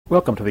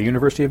Welcome to the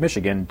University of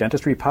Michigan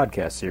Dentistry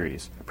Podcast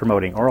Series,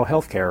 promoting oral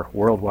health care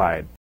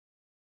worldwide.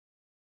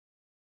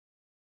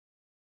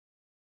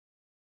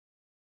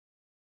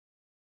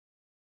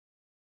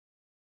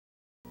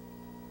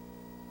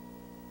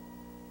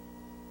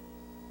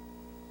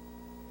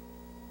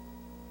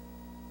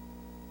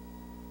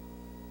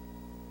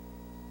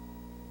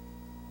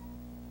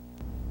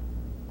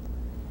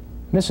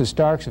 Mrs.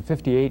 Starks, a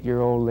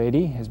 58-year-old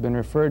lady, has been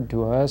referred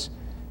to us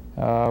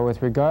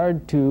with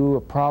regard to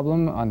a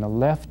problem on the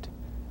left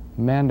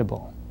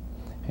mandible.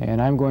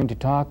 And I'm going to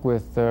talk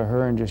with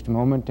her in just a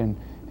moment and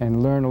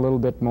learn a little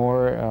bit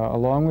more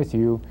along with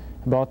you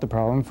about the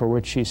problem for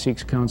which she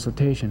seeks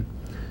consultation.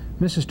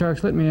 Mrs.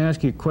 Starks, let me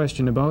ask you a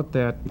question about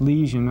that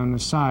lesion on the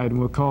side. And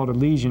we'll call it a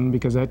lesion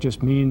because that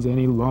just means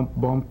any lump,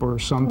 bump, or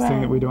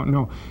something that we don't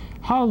know.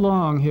 How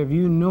long have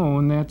you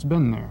known that's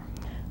been there?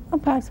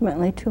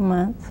 Approximately 2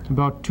 months.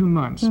 About 2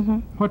 months. Mm-hmm.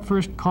 What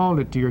first called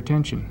it to your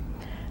attention?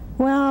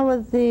 Well, it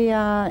was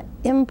the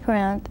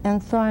imprint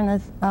and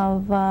soreness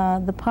of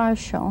the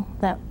partial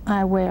that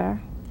I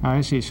wear. I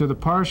see. So the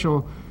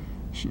partial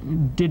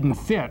didn't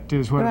fit,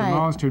 is what it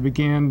amounts to. It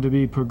began to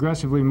be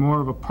progressively more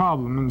of a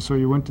problem, and so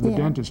you went to the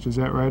dentist. Is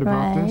that right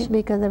about this? Right,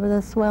 because there was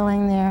a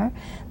swelling there.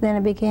 Then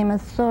it became a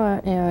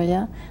sore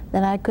area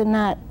that I could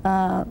not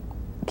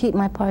keep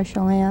my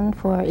partial in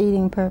for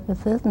eating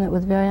purposes, and it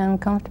was very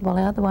uncomfortable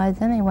otherwise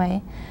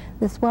anyway.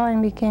 The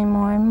swelling became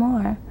more and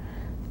more.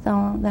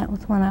 So that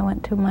was when I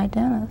went to my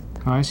dentist.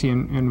 I see.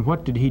 And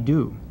what did he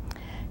do?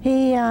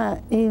 He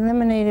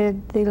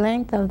eliminated the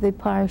length of the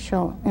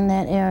partial in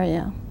that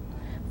area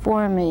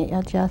for me,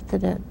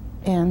 adjusted it,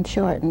 and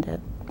shortened it.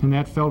 And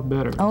that felt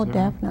better? Oh,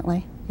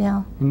 definitely,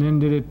 yeah. And then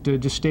did it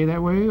just stay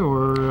that way,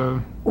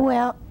 or?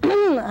 Well,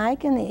 I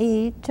can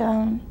eat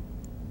and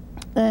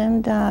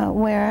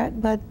wear it,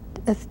 but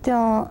it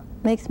still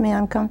makes me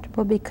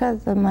uncomfortable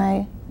because of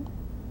my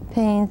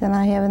pains that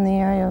I have in the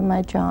area of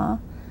my jaw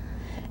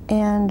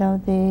and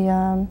of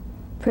the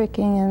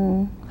pricking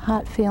and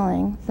hot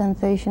feeling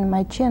sensation in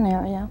my chin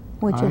area,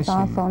 which is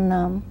also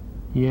numb.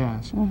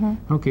 Yes.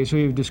 Mm-hmm. Okay, so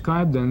you've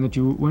described then that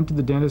you went to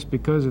the dentist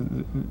because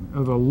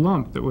of a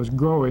lump that was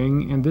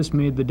growing, and this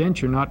made the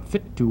denture not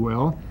fit too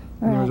well.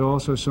 And there was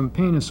also some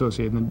pain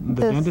associated.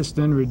 The dentist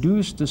then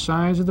reduced the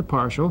size of the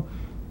partial,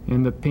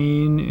 and the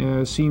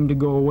pain seemed to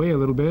go away a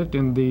little bit,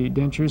 and the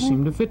dentures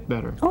seemed to fit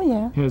better. Oh,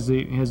 yeah. Has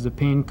the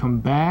pain come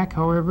back,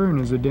 however,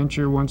 and is the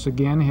denture once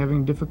again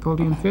having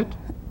difficulty in fit?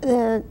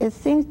 It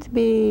seems to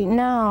be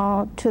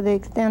now to the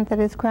extent that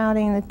it's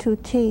crowding the two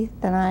teeth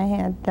that I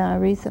had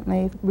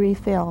recently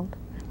refilled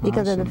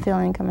because of the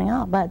filling coming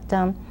out. But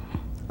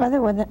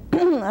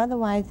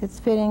otherwise, it's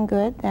fitting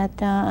good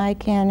that I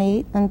can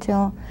eat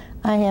until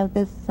I have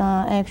this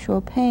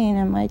actual pain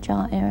in my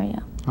jaw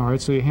area. All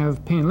right, so you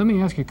have pain. Let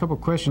me ask you a couple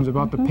questions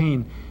about the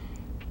pain.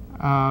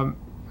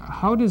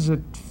 How does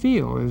it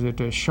feel? Is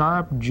it a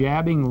sharp,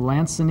 jabbing,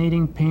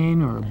 lancinating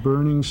pain or a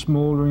burning,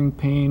 smoldering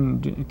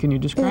pain? Can you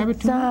describe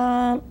it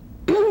to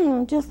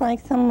me? Just like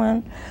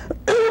someone,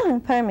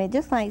 pardon me,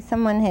 just like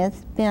someone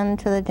has been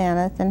to the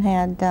dentist and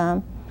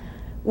had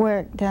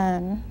work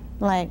done,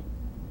 like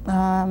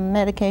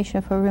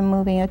medication for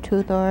removing a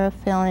tooth or a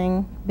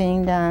filling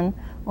being done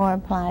or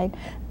applied,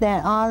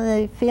 that all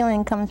the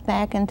feeling comes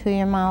back into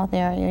your mouth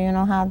area. You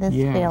know how this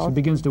feels. It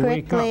begins to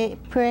wake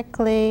up.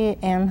 Prickly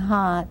and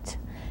hot.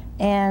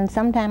 And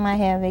sometimes I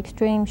have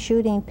extreme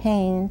shooting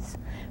pains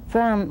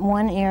from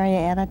one area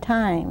at a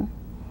time.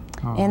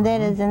 And that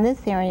is in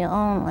this area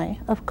only.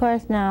 Of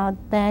course, now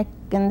back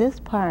in this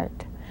part,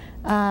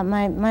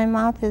 my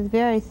mouth is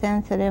very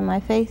sensitive,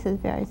 my face is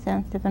very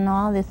sensitive in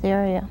all this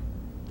area.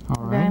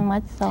 All right. Very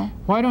much so.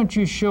 Why don't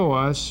you show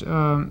us,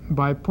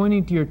 by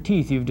pointing to your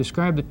teeth, you've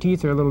described the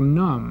teeth are a little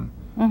numb.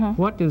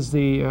 What is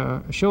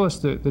the, show us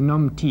the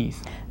numb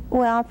teeth.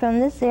 Well, from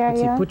this area...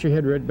 Let's see, put your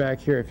head right back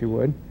here if you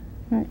would.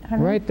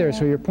 Right there,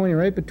 so you're pointing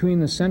right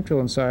between the central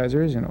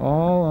incisors, and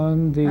all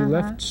on the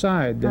left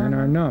side then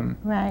are numb.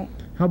 Right.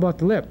 How about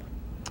the lip?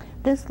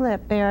 This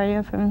lip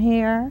area from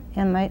here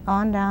and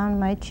on down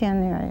my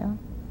chin area,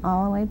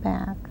 all the way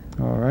back.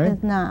 All right.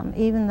 Is numb.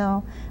 Even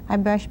though I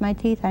brush my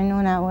teeth, I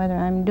know not whether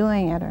I'm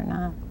doing it or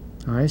not.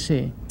 I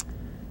see.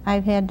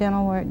 I've had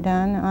dental work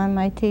done on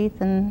my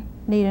teeth and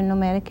needed no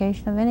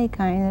medication of any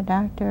kind. The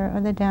doctor or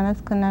the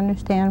dentist couldn't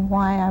understand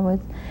why I was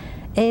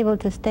able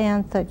to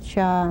stand such,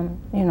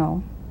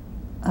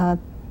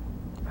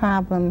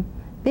 problem,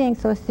 being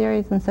so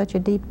serious in such a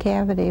deep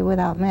cavity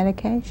without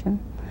medication.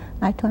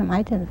 I told him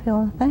I didn't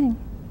feel a thing,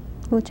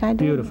 which I did.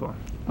 Beautiful.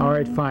 All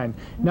right, fine.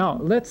 Now,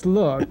 let's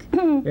look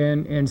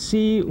and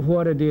see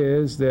what it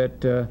is that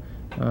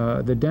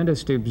the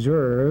dentist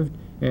observed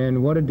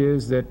and what it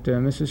is that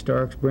Mrs.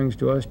 Starks brings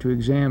to us to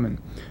examine.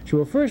 So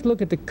we'll first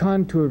look at the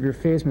contour of your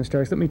face, Ms.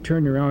 Starks. Let me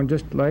turn you around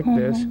just like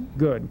this.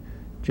 Good.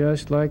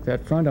 Just like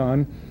that, front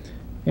on.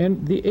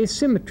 And the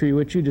asymmetry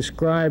which you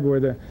describe,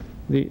 where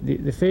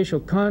the facial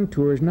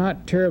contour is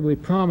not terribly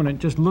prominent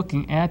just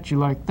looking at you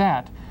like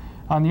that.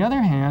 On the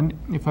other hand,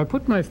 if I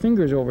put my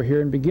fingers over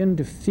here and begin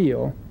to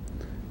feel,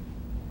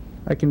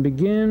 I can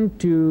begin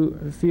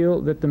to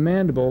feel that the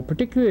mandible,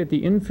 particularly at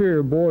the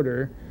inferior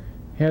border,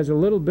 has a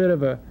little bit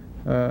of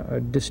a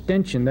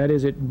distension. That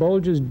is, it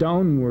bulges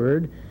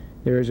downward.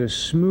 There is a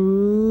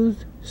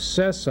smooth,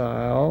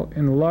 sessile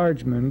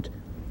enlargement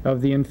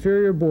of the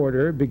inferior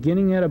border,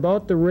 beginning at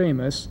about the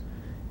ramus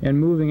and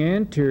moving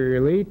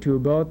anteriorly to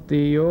about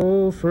the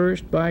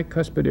first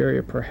bicuspid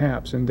area,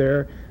 perhaps. And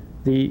there,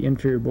 the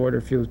inferior border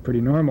feels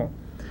pretty normal.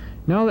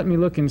 Now let me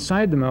look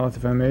inside the mouth,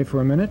 if I may,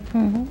 for a minute.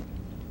 Mm-hmm.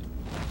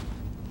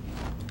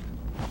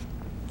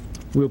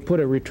 We'll put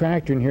a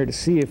retractor in here to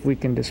see if we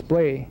can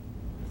display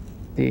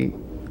the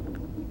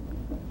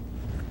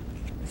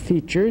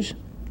features.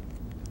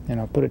 And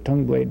I'll put a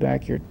tongue blade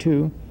back here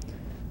too.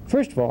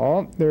 First of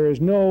all, there is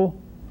no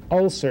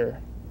ulcer,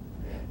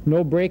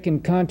 no break in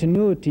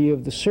continuity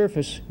of the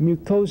surface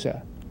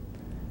mucosa.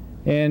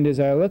 And as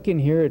I look in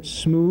here, it's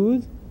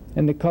smooth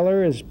and the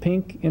color is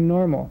pink and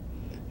normal.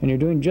 And you're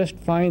doing just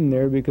fine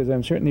there because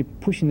I'm certainly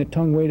pushing the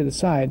tongue way to the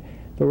side.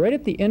 But right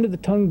at the end of the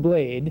tongue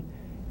blade,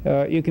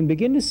 you can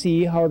begin to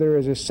see how there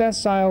is a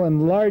sessile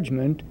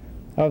enlargement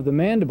of the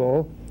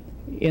mandible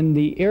in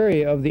the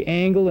area of the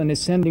angle and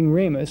ascending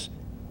ramus,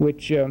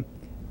 which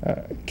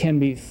can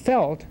be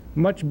felt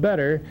much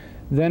better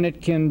than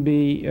it can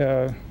be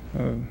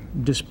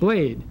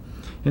displayed.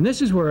 And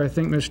this is where I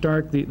think, Ms.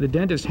 Stark, the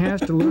dentist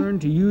has to learn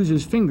to use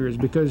his fingers,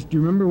 because do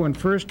you remember when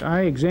first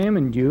I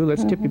examined you?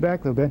 Let's tip you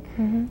back a little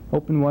bit.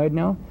 Open wide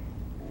now.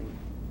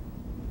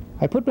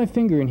 I put my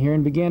finger in here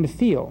and began to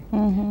feel.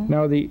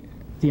 Now the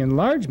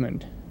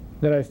enlargement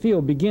that I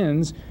feel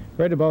begins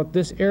right about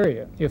this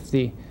area. If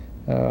the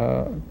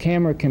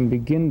camera can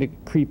begin to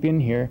creep in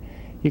here,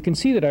 you can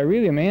see that I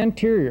really am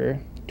anterior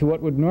to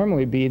what would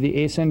normally be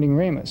the ascending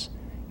ramus,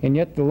 and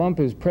yet the lump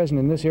is present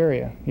in this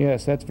area.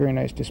 Yes, that's very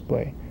nice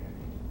display.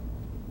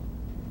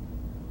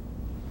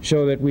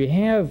 So that we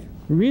have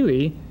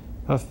really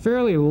a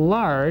fairly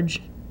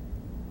large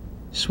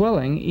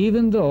swelling,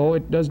 even though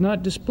it does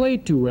not display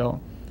too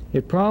well.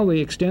 It probably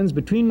extends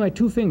between my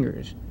two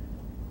fingers,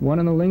 one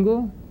in the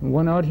lingual,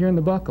 one out here in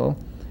the buccal.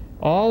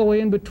 All the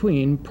way in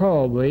between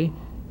probably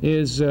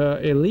is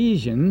a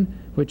lesion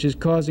which is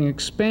causing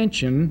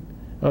expansion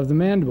of the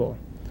mandible.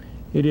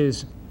 It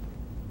is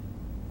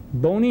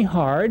bony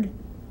hard,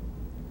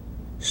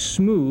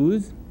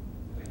 smooth,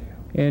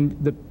 and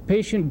the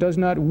patient does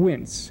not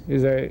wince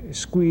as I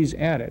squeeze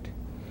at it.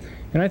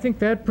 And I think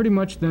that pretty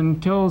much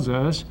then tells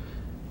us,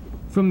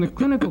 from the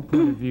clinical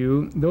point of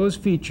view, those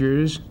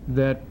features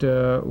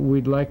that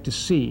we'd like to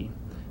see.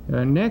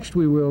 Next,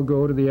 we will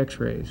go to the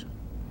x-rays.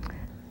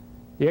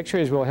 The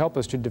x-rays will help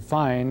us to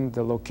define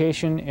the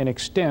location and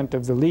extent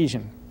of the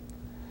lesion.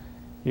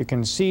 You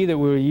can see that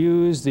we'll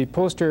use the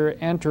posterior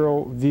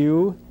antero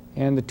view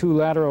and the two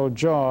lateral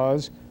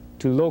jaws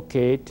to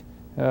locate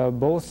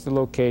both the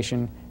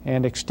location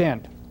and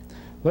extent.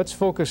 Let's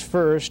focus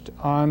first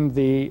on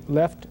the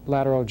left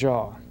lateral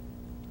jaw.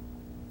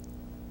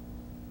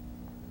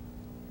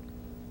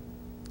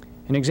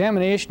 An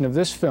examination of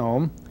this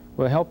film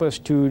will help us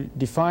to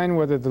define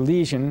whether the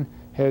lesion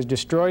has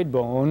destroyed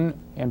bone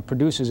and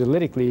produces a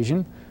lytic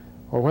lesion,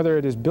 or whether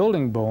it is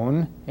building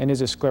bone and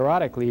is a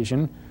sclerotic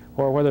lesion,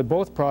 or whether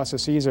both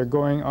processes are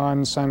going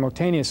on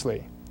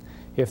simultaneously.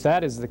 If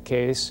that is the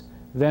case,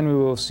 then we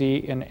will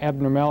see an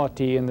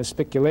abnormality in the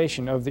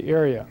spiculation of the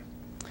area.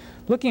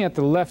 Looking at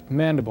the left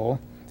mandible,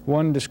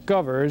 one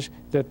discovers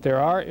that there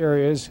are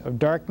areas of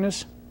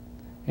darkness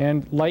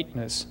and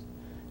lightness,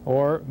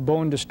 or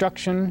bone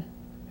destruction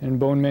and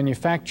bone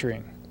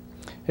manufacturing.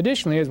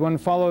 Additionally, as one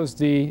follows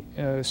the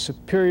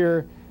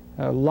superior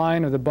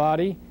line of the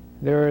body,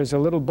 there is a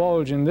little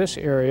bulge in this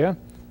area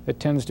that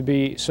tends to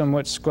be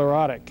somewhat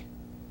sclerotic.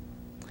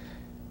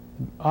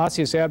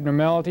 Osseous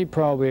abnormality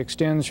probably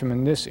extends from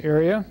in this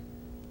area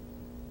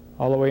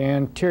all the way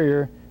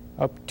anterior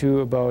up to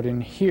about in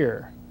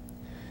here.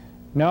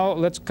 Now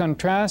let's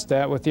contrast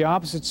that with the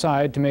opposite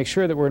side to make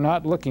sure that we're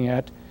not looking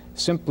at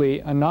simply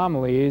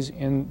anomalies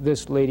in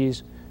this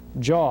lady's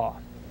jaw.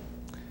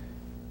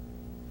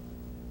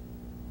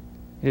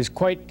 It is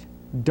quite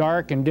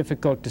dark and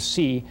difficult to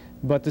see,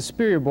 but the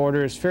superior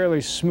border is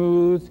fairly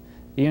smooth,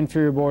 the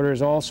inferior border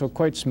is also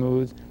quite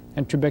smooth,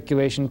 and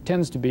trabeculation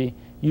tends to be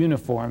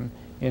uniform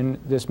in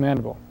this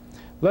mandible.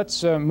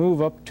 Let's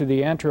move up to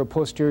the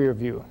anteroposterior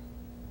view.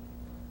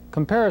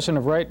 Comparison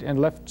of right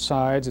and left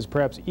sides is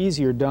perhaps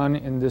easier done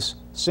in this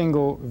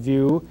single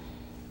view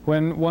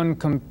when one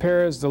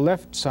compares the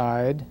left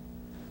side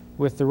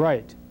with the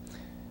right.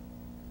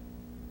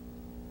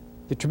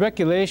 The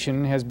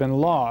trabeculation has been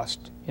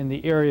lost in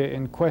the area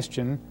in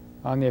question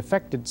on the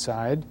affected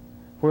side,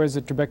 whereas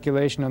the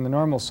trabeculation on the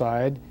normal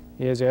side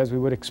is as we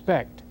would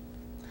expect.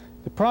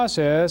 The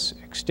process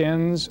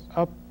extends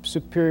up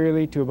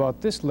superiorly to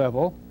about this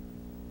level,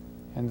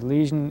 and the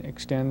lesion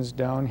extends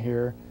down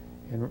here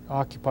and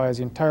occupies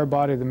the entire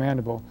body of the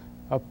mandible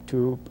up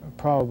to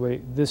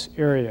probably this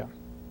area.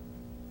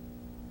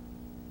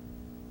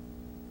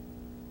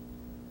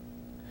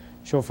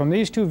 So from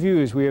these two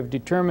views, we have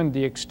determined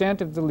the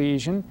extent of the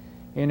lesion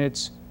in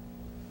its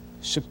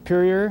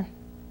superior,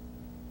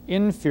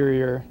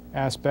 inferior,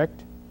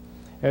 aspect,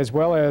 as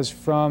well as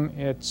from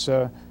its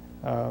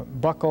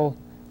buccal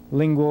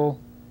lingual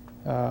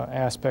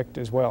aspect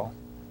as well.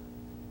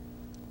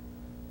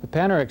 The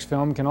Panorex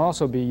film can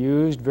also be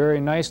used very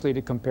nicely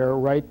to compare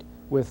right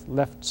with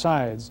left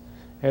sides.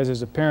 As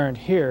is apparent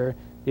here,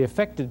 the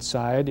affected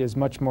side is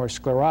much more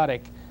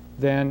sclerotic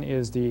than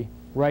is the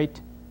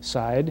right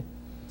side.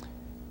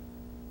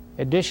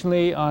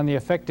 Additionally, on the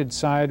affected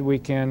side, we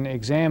can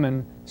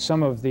examine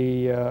some of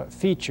the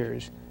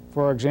features.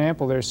 For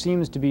example, there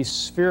seems to be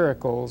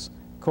sphericals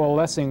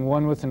coalescing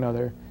one with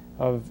another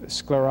of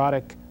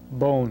sclerotic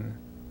bone.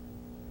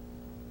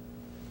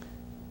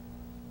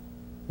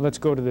 Let's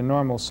go to the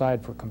normal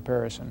side for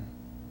comparison.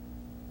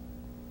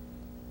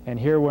 And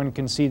here one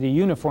can see the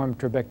uniform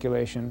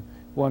trabeculation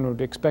one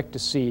would expect to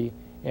see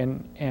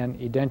in an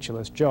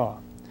edentulous jaw.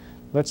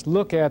 Let's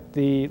look at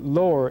the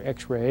lower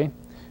X-ray,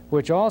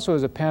 which also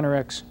is a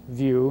Panorex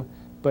view,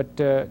 but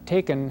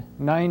taken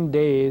 9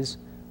 days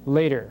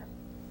later.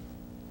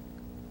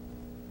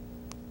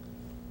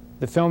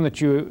 The film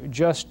that you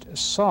just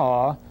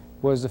saw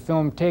was the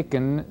film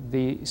taken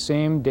the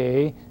same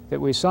day that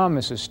we saw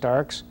Mrs.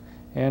 Starks,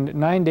 and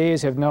 9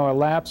 days have now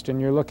elapsed,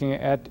 and you're looking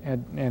at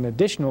an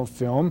additional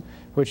film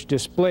which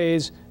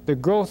displays the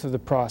growth of the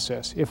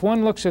process. If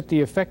one looks at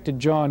the affected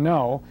jaw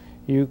now,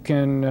 you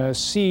can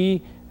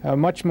see a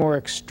much more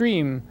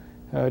extreme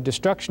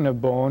destruction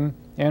of bone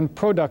and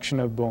production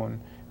of bone,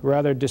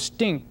 rather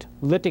distinct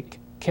lytic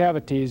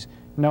cavities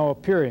now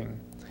appearing.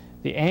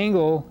 The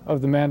angle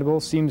of the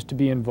mandible seems to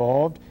be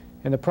involved,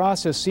 and the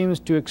process seems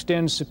to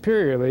extend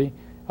superiorly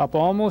up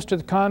almost to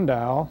the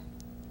condyle,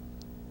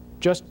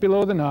 just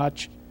below the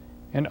notch,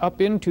 and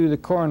up into the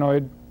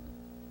coronoid.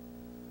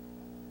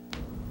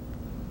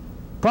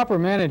 Proper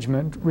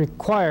management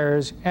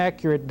requires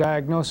accurate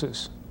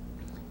diagnosis.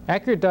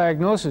 Accurate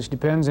diagnosis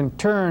depends in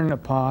turn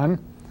upon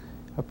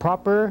a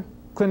proper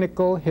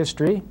clinical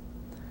history,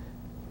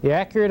 the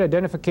accurate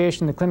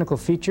identification of the clinical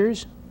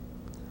features,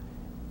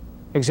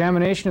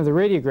 examination of the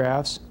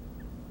radiographs,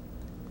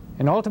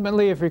 and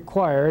ultimately, if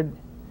required,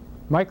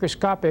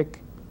 microscopic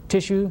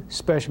tissue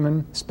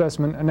specimen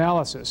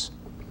analysis.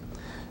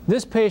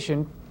 This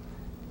patient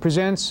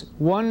presents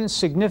one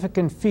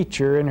significant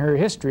feature in her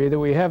history that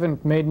we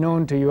haven't made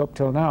known to you up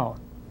till now.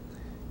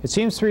 It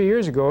seems 3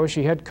 years ago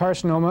she had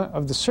carcinoma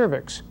of the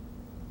cervix.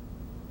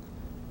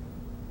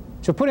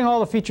 So putting all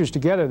the features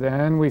together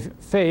then, we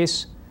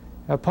face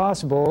a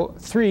possible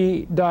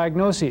 3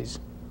 diagnoses.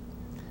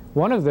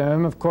 One of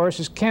them, of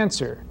course, is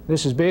cancer.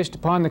 This is based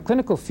upon the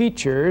clinical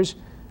features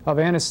of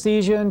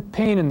anesthesia and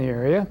pain in the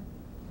area,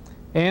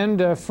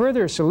 and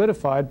further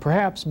solidified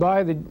perhaps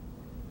by the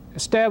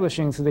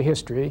establishing through the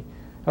history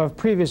of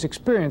previous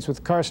experience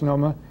with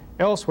carcinoma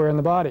elsewhere in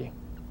the body.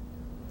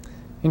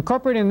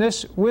 Incorporating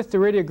this with the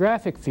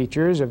radiographic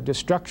features of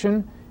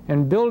destruction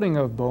and building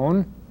of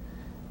bone,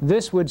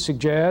 this would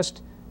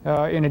suggest,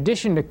 in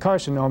addition to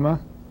carcinoma,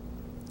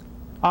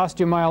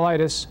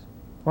 osteomyelitis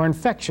or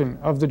infection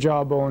of the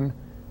jawbone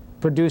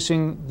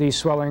producing the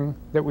swelling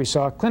that we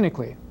saw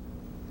clinically.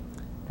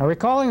 Now,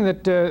 recalling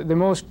that the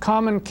most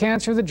common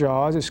cancer of the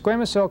jaw is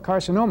squamous cell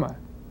carcinoma,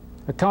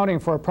 accounting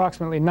for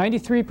approximately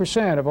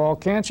 93% of all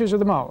cancers of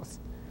the mouth.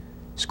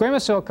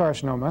 Squamous cell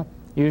carcinoma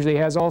usually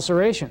has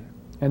ulceration,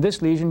 and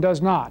this lesion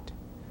does not.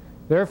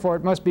 Therefore,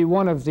 it must be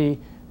one of the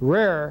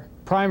rare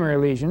primary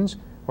lesions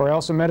or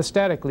else a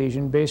metastatic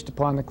lesion based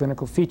upon the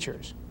clinical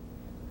features.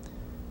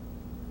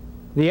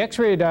 The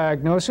X-ray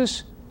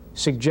diagnosis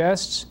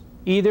suggests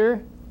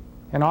either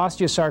an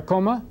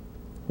osteosarcoma,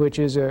 which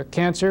is a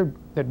cancer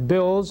that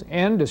builds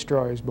and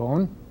destroys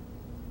bone,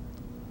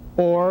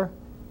 or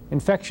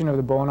infection of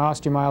the bone,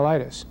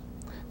 osteomyelitis.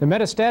 The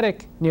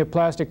metastatic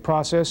neoplastic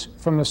process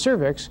from the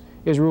cervix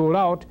is ruled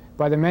out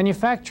by the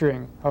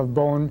manufacturing of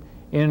bone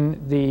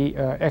in the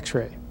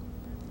X-ray.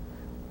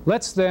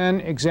 Let's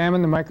then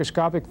examine the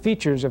microscopic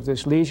features of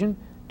this lesion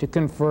to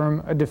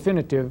confirm a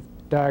definitive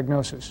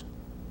diagnosis.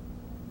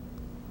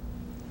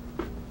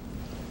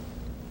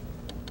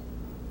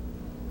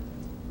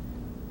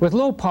 With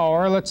low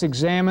power, let's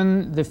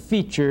examine the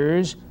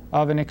features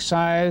of an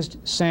excised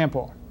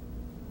sample.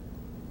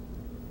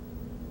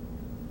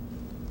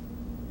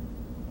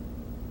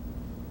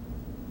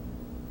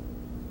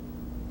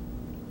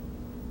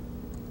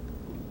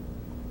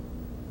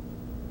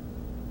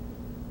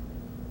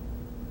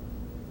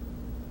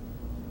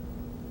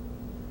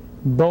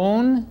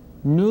 Bone,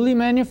 newly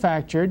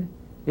manufactured,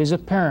 is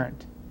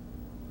apparent.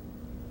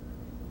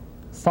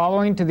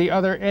 Following to the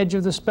other edge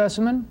of the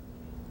specimen,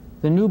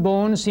 the new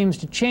bone seems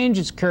to change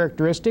its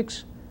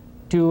characteristics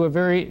to a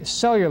very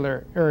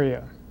cellular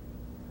area.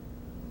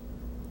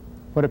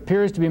 What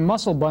appears to be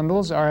muscle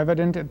bundles are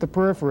evident at the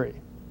periphery.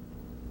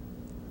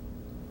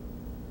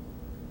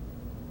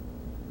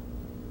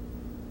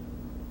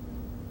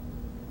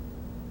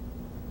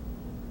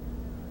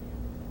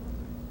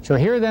 So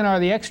here then are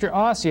the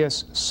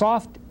extraosseous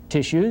soft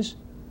tissues,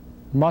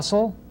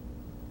 muscle.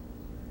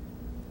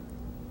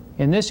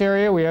 In this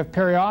area we have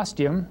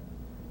periosteum.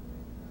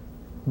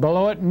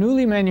 Below it,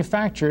 newly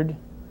manufactured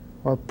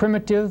or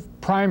primitive,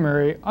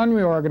 primary,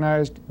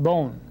 unreorganized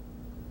bone.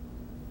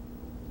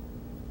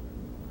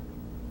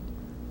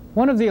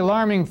 One of the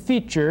alarming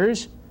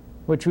features,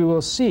 which we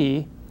will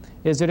see,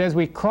 is that as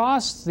we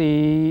cross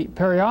the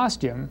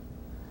periosteum,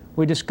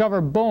 we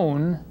discover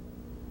bone,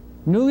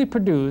 newly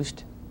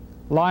produced,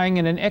 lying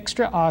in an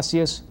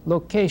extraosseous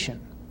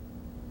location.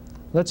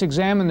 Let's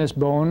examine this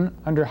bone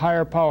under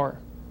higher power.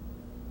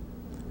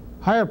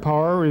 Higher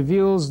power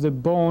reveals the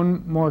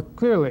bone more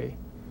clearly.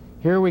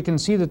 Here we can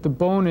see that the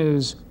bone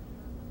is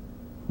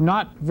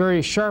not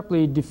very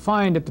sharply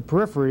defined at the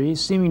periphery,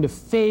 seeming to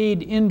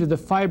fade into the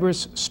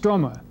fibrous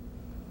stroma.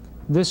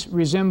 This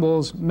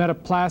resembles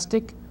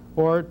metaplastic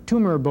or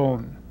tumor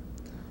bone.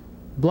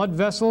 Blood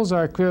vessels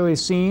are clearly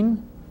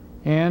seen,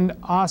 and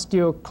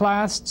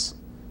osteoclasts,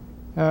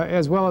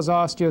 as well as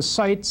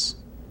osteocytes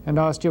and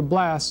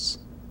osteoblasts,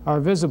 are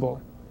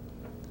visible.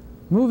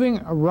 Moving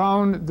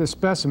around the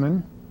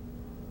specimen,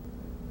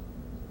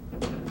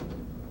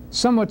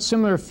 somewhat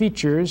similar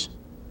features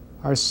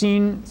are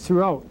seen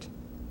throughout.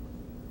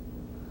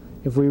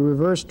 If we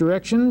reverse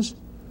directions,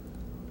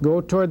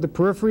 go toward the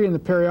periphery and the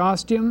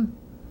periosteum,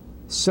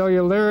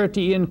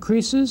 cellularity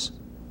increases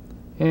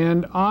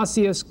and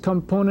osseous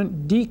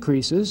component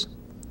decreases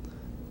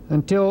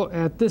until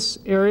at this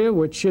area,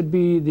 which should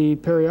be the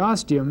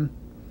periosteum,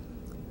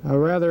 a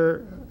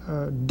rather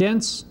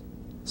dense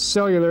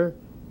cellular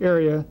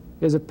area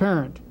is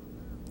apparent.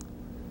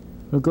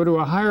 We'll go to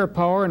a higher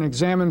power and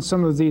examine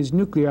some of these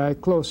nuclei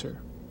closer.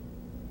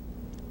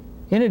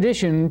 In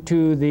addition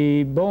to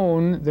the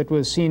bone that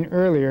was seen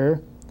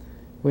earlier,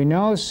 we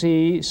now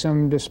see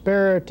some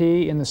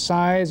disparity in the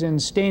size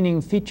and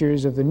staining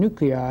features of the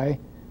nuclei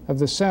of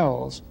the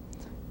cells,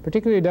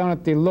 particularly down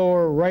at the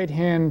lower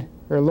right-hand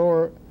or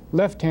lower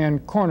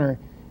left-hand corner.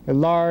 A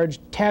large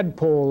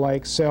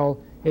tadpole-like cell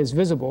is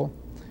visible,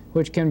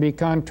 which can be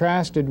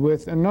contrasted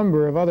with a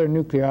number of other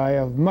nuclei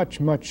of much,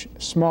 much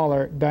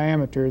smaller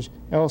diameters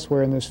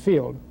elsewhere in this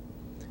field.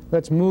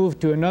 Let's move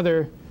to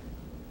another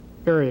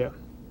area.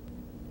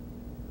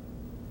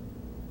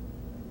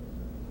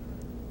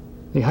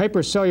 The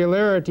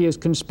hypercellularity is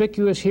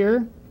conspicuous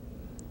here,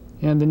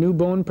 and the new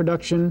bone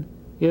production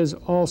is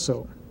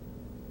also.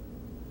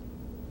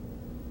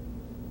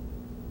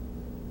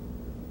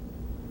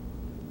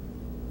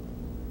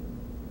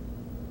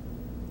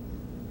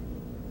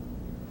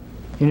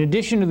 In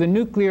addition to the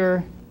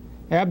nuclear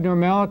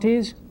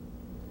abnormalities,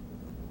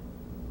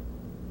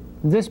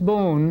 this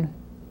bone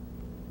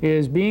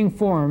is being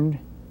formed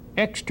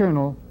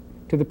external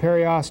to the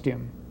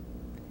periosteum,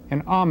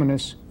 an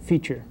ominous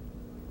feature.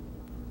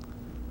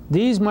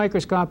 These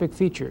microscopic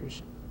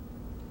features,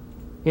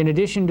 in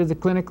addition to the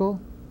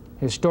clinical,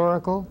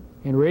 historical,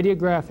 and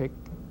radiographic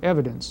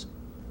evidence,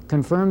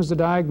 confirms the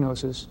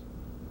diagnosis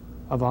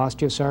of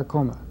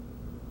osteosarcoma.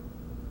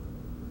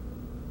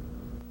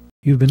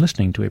 You've been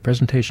listening to a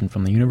presentation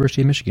from the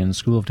University of Michigan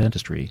School of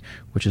Dentistry,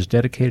 which is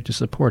dedicated to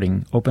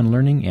supporting open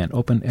learning and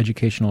open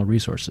educational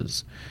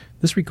resources.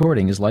 This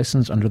recording is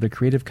licensed under the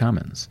Creative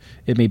Commons.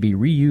 It may be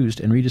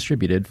reused and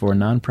redistributed for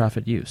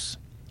nonprofit use.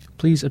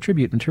 Please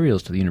attribute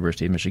materials to the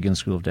University of Michigan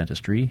School of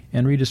Dentistry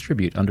and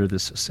redistribute under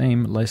this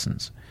same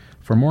license.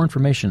 For more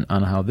information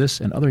on how this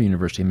and other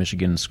University of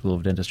Michigan School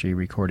of Dentistry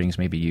recordings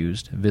may be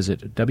used,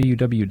 visit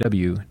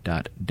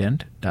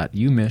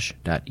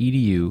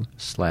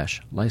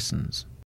www.dent.umich.edu/license.